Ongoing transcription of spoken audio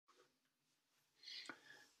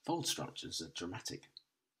Fold structures are dramatic,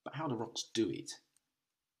 but how do rocks do it?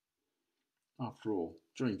 After all,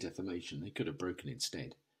 during deformation they could have broken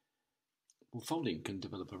instead. Well, folding can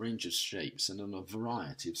develop a range of shapes and on a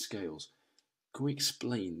variety of scales. Can we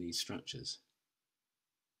explain these structures?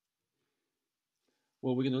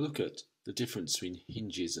 Well, we're going to look at the difference between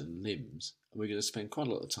hinges and limbs, and we're going to spend quite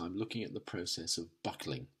a lot of time looking at the process of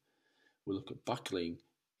buckling. We'll look at buckling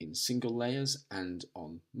in single layers and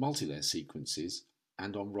on multi-layer sequences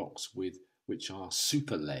and on rocks which are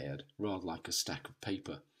super layered, rather like a stack of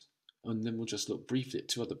paper. And then we'll just look briefly at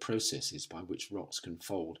two other processes by which rocks can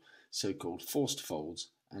fold, so-called forced folds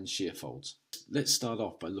and shear folds. Let's start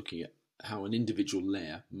off by looking at how an individual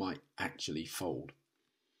layer might actually fold.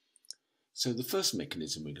 So the first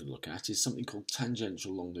mechanism we're going to look at is something called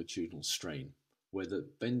tangential longitudinal strain, where the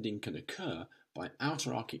bending can occur by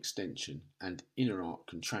outer arc extension and inner arc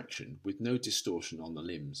contraction with no distortion on the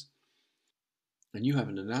limbs. And you have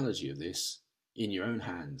an analogy of this in your own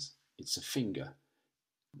hands. It's a finger.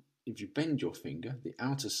 If you bend your finger, the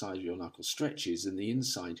outer side of your knuckle stretches and the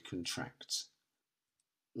inside contracts,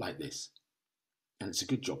 like this. And it's a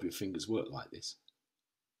good job your fingers work like this.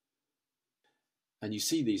 And you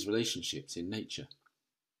see these relationships in nature.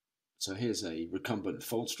 So here's a recumbent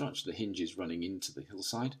fold structure, the hinges running into the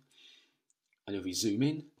hillside. And if we zoom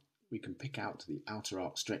in, we can pick out the outer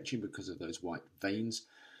arc stretching because of those white veins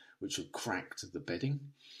which have cracked the bedding.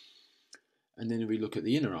 And then if we look at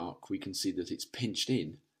the inner arc, we can see that it's pinched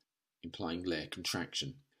in, implying layer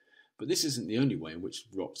contraction. But this isn't the only way in which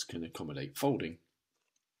rocks can accommodate folding.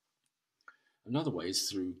 Another way is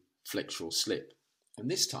through flexural slip. And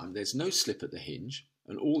this time there's no slip at the hinge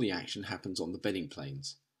and all the action happens on the bedding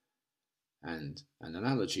planes. And an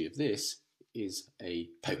analogy of this is a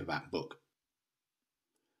paperback book.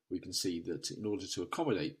 We can see that in order to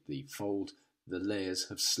accommodate the fold, the layers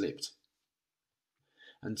have slipped.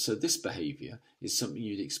 And so this behaviour is something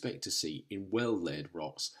you'd expect to see in well-layered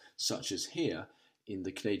rocks, such as here in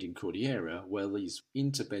the Canadian Cordillera, where these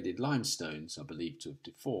interbedded limestones are believed to have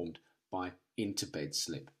deformed by interbed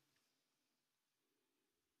slip.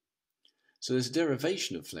 So there's a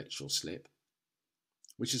derivation of flexural slip,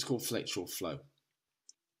 which is called flexural flow.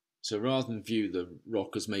 So rather than view the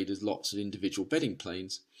rock as made as lots of individual bedding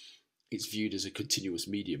planes, it's viewed as a continuous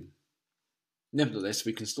medium. Nevertheless,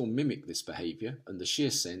 we can still mimic this behaviour and the shear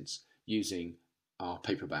sense using our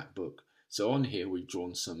paperback book. So on here we've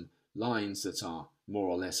drawn some lines that are more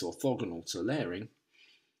or less orthogonal to layering,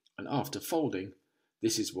 and after folding,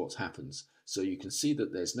 this is what happens. So you can see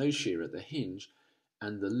that there's no shear at the hinge,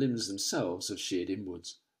 and the limbs themselves have sheared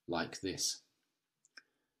inwards like this.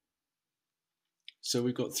 So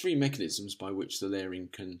we've got three mechanisms by which the layering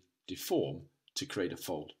can deform to create a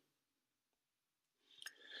fold.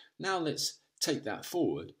 Now let's take that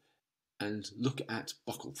forward and look at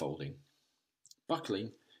buckle folding.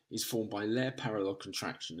 Buckling is formed by layer parallel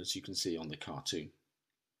contraction, as you can see on the cartoon.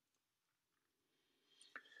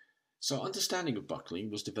 So understanding of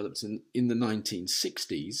buckling was developed in the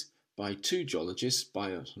 1960s by two geologists,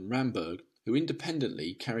 Biot and Ramberg, who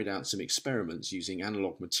independently carried out some experiments using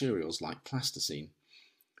analogue materials like plasticine,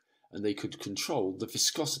 and they could control the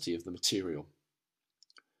viscosity of the material.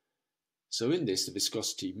 So in this, the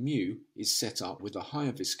viscosity mu is set up with a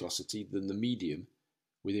higher viscosity than the medium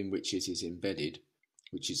within which it is embedded,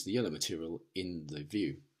 which is the yellow material in the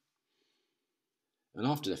view. And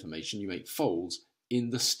after deformation, you make folds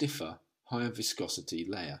in the stiffer, higher viscosity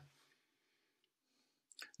layer.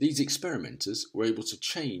 These experimenters were able to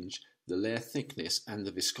change the layer thickness and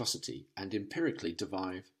the viscosity and empirically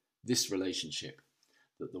derive this relationship,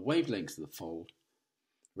 that the wavelength of the fold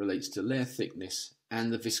relates to layer thickness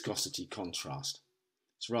and the viscosity contrast.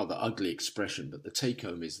 It's a rather ugly expression, but the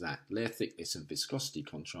take-home is that layer thickness and viscosity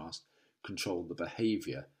contrast control the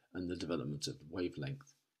behaviour and the development of the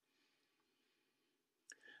wavelength.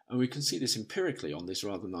 And we can see this empirically on this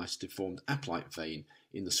rather nice deformed aplite vein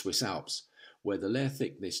in the Swiss Alps, where the layer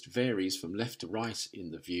thickness varies from left to right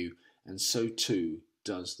in the view, and so too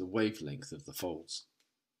does the wavelength of the folds.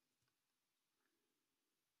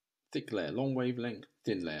 Thick layer long wavelength,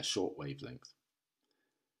 thin layer short wavelength.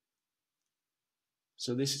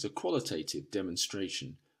 So this is a qualitative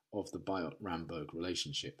demonstration of the Biot-Ramberg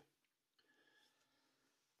relationship.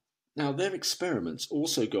 Now their experiments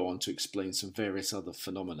also go on to explain some various other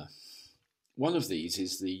phenomena. One of these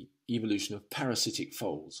is the evolution of parasitic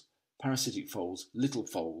folds. Parasitic folds, little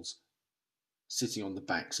folds, sitting on the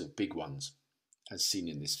backs of big ones, as seen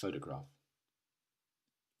in this photograph.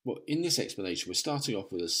 Well, in this explanation, we're starting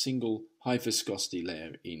off with a single high viscosity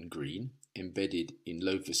layer in green, embedded in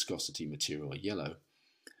low viscosity material yellow.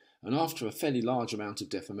 And after a fairly large amount of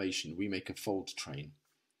deformation, we make a fold train.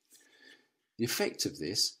 The effect of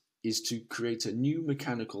this is to create a new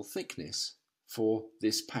mechanical thickness for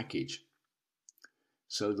this package.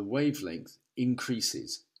 So the wavelength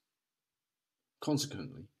increases.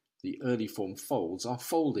 Consequently, the early form folds are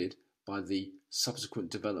folded by the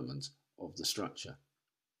subsequent development of the structure,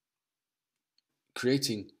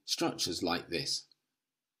 creating structures like this.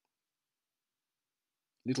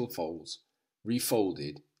 Little folds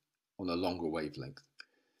refolded on a longer wavelength.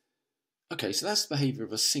 Okay, so that's the behaviour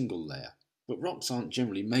of a single layer. But rocks aren't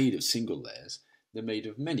generally made of single layers, they're made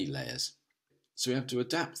of many layers. So we have to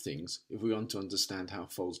adapt things if we want to understand how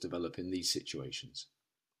folds develop in these situations.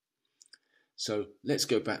 So let's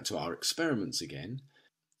go back to our experiments again,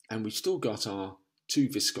 and we've still got our two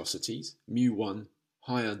viscosities, mu1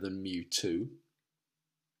 higher than mu2.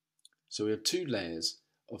 So we have two layers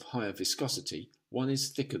of higher viscosity, one is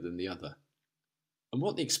thicker than the other. And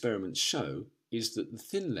what the experiments show is that the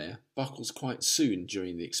thin layer buckles quite soon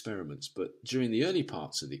during the experiments, but during the early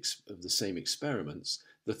parts of the same experiments,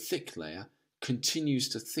 the thick layer continues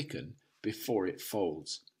to thicken before it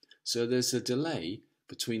folds. So there's a delay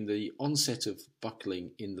between the onset of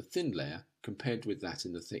buckling in the thin layer compared with that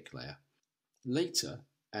in the thick layer. Later,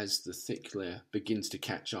 as the thick layer begins to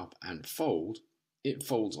catch up and fold, it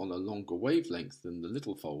folds on a longer wavelength than the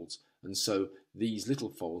little folds, and so these little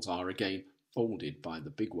folds are again folded by the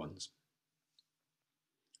big ones.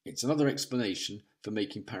 It's another explanation for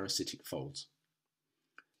making parasitic folds.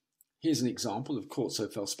 Here's an example of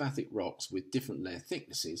quartzo-feldspathic rocks with different layer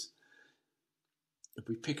thicknesses. If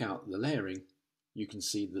we pick out the layering, you can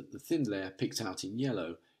see that the thin layer picked out in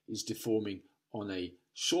yellow is deforming on a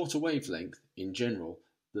shorter wavelength in general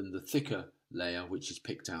than the thicker layer which is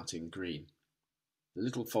picked out in green. The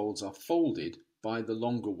little folds are folded by the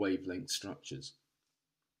longer wavelength structures.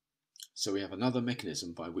 So we have another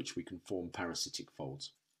mechanism by which we can form parasitic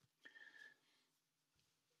folds.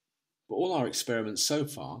 But all our experiments so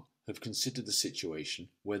far have considered the situation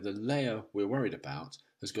where the layer we're worried about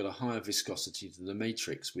has got a higher viscosity than the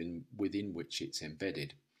matrix within which it's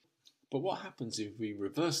embedded. But what happens if we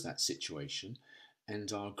reverse that situation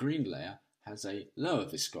and our green layer has a lower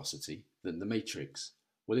viscosity than the matrix?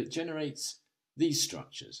 Well, it generates these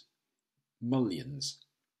structures, mullions.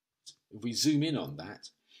 If we zoom in on that,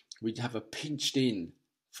 we'd have a pinched in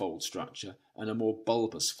fold structure and a more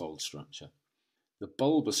bulbous fold structure. The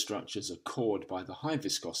bulbous structures are cored by the high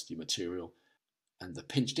viscosity material and the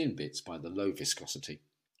pinched in bits by the low viscosity.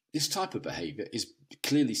 This type of behaviour is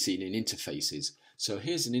clearly seen in interfaces. So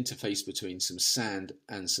here's an interface between some sand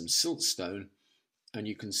and some siltstone, and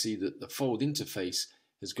you can see that the fold interface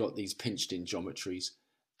has got these pinched in geometries,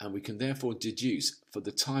 and we can therefore deduce for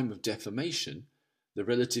the time of deformation the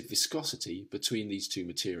relative viscosity between these two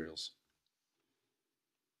materials.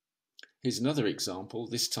 Here's another example,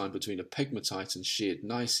 this time between a pegmatite and sheared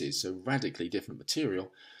gneisses, so radically different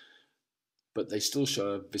material, but they still show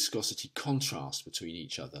a viscosity contrast between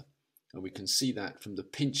each other. And we can see that from the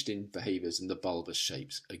pinched in behaviours and the bulbous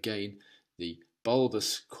shapes. Again, the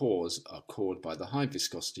bulbous cores are cored by the high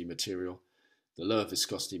viscosity material, the lower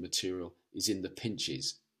viscosity material is in the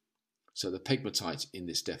pinches. So the pegmatite in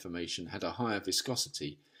this deformation had a higher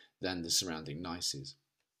viscosity than the surrounding gneisses.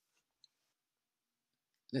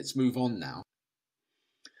 Let's move on now.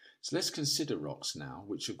 So let's consider rocks now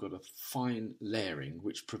which have got a fine layering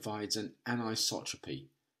which provides an anisotropy.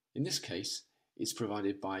 In this case, it's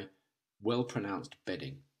provided by well-pronounced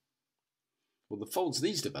bedding. Well, the folds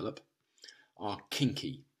these develop are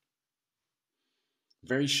kinky.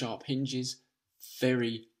 Very sharp hinges,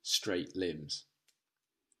 very straight limbs.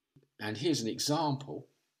 And here's an example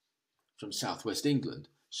from southwest England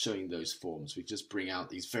showing those forms. We just bring out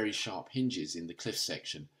these very sharp hinges in the cliff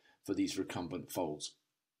section for these recumbent folds.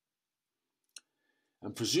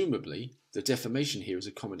 And presumably the deformation here is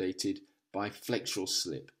accommodated by flexural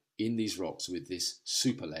slip in these rocks with this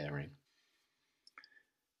super layering.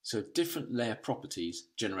 So different layer properties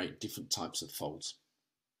generate different types of folds.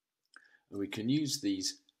 And we can use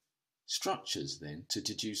these structures then to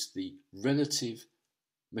deduce the relative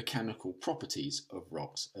mechanical properties of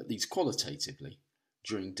rocks, at least qualitatively,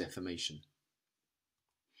 during deformation.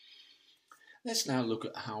 Let's now look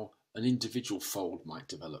at how an individual fold might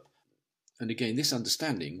develop. And again, this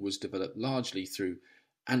understanding was developed largely through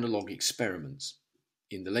analogue experiments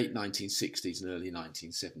in the late 1960s and early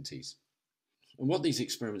 1970s. And what these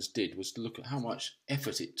experiments did was to look at how much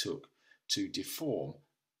effort it took to deform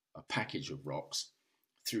a package of rocks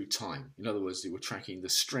through time. In other words, they were tracking the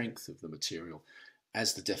strength of the material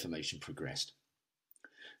as the deformation progressed.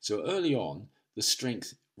 So early on, the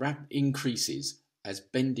strength increases as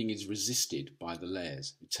bending is resisted by the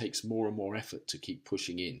layers. It takes more and more effort to keep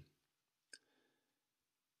pushing in.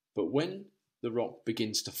 But when the rock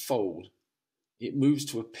begins to fold, it moves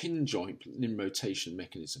to a pin joint limb rotation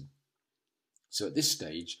mechanism. So at this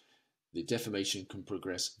stage, the deformation can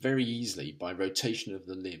progress very easily by rotation of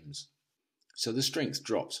the limbs. So the strength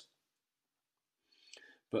drops.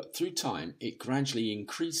 But through time, it gradually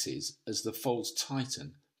increases as the folds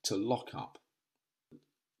tighten to lock up.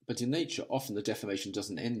 But in nature, often the deformation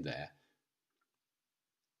doesn't end there.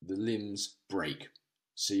 The limbs break.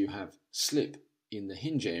 So you have slip in the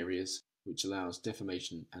hinge areas, which allows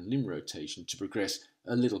deformation and limb rotation to progress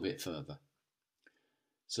a little bit further.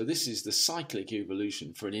 So this is the cyclic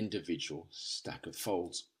evolution for an individual stack of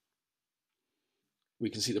folds. We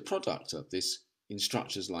can see the product of this in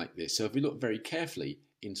structures like this. So if we look very carefully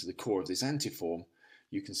into the core of this antiform,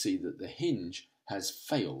 you can see that the hinge has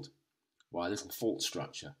failed by a little fault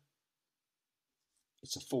structure.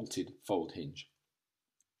 It's a faulted fold hinge.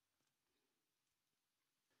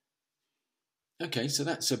 Okay, so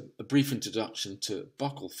that's a brief introduction to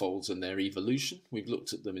buckle folds and their evolution. We've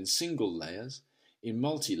looked at them in single layers, in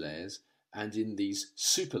multi-layers, and in these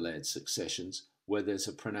super-layered successions where there's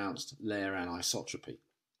a pronounced layer anisotropy.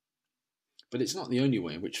 But it's not the only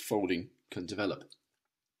way in which folding can develop.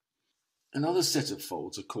 Another set of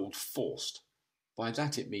folds are called forced. By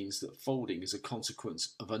that it means that folding is a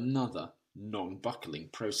consequence of another non-buckling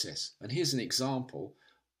process. And here's an example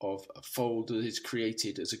of a fold that is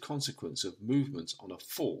created as a consequence of movement on a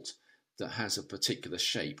fault that has a particular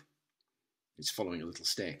shape. It's following a little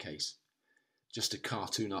staircase. Just to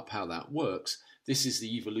cartoon up how that works, this is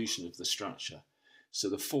the evolution of the structure. So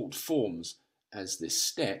the fault forms as this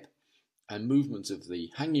step, and movement of the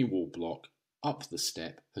hanging wall block up the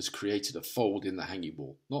step has created a fold in the hanging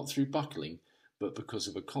wall, not through buckling, but because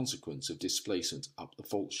of a consequence of displacement up the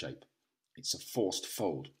fault shape. It's a forced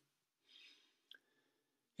fold.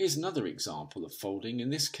 Here's another example of folding, in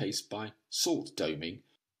this case by salt doming,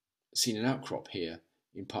 seen in outcrop here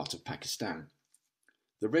in part of Pakistan.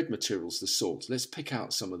 The red material's the salt. Let's pick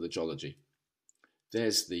out some of the geology.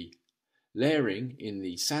 There's the layering in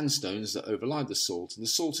the sandstones that overlie the salt, and the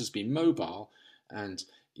salt has been mobile and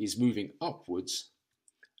is moving upwards.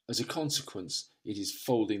 As a consequence, it is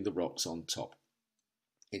folding the rocks on top.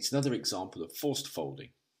 It's another example of forced folding.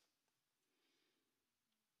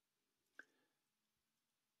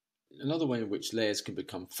 Another way in which layers can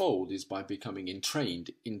become fold is by becoming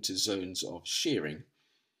entrained into zones of shearing.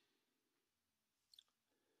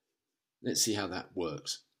 Let's see how that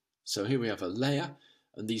works. So here we have a layer,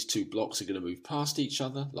 and these two blocks are going to move past each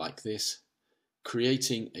other like this,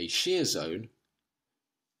 creating a shear zone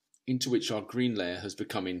into which our green layer has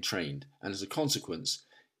become entrained, and as a consequence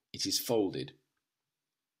it is folded.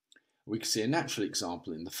 We can see a natural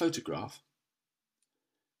example in the photograph.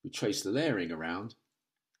 We trace the layering around.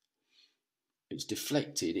 It's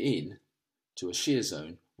deflected in to a shear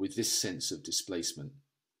zone with this sense of displacement.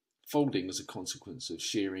 Folding as a consequence of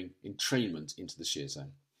shearing entrainment into the shear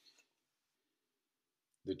zone.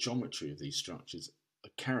 The geometry of these structures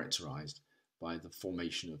are characterized by the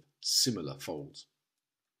formation of similar folds.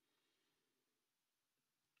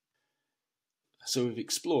 So we've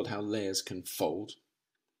explored how layers can fold,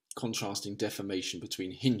 contrasting deformation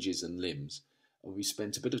between hinges and limbs, and we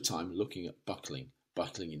spent a bit of time looking at buckling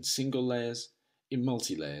in single layers, in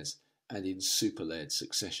multi-layers, and in super-layered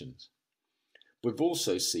successions. We've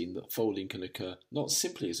also seen that folding can occur not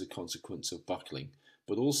simply as a consequence of buckling,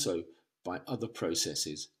 but also by other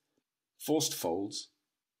processes, forced folds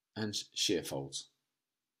and shear folds.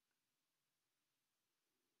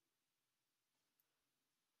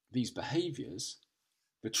 These behaviours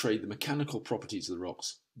betray the mechanical properties of the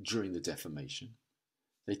rocks during the deformation.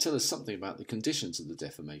 They tell us something about the conditions of the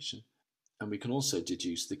deformation, and we can also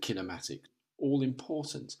deduce the kinematic, all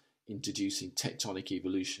important in deducing tectonic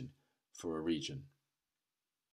evolution for a region.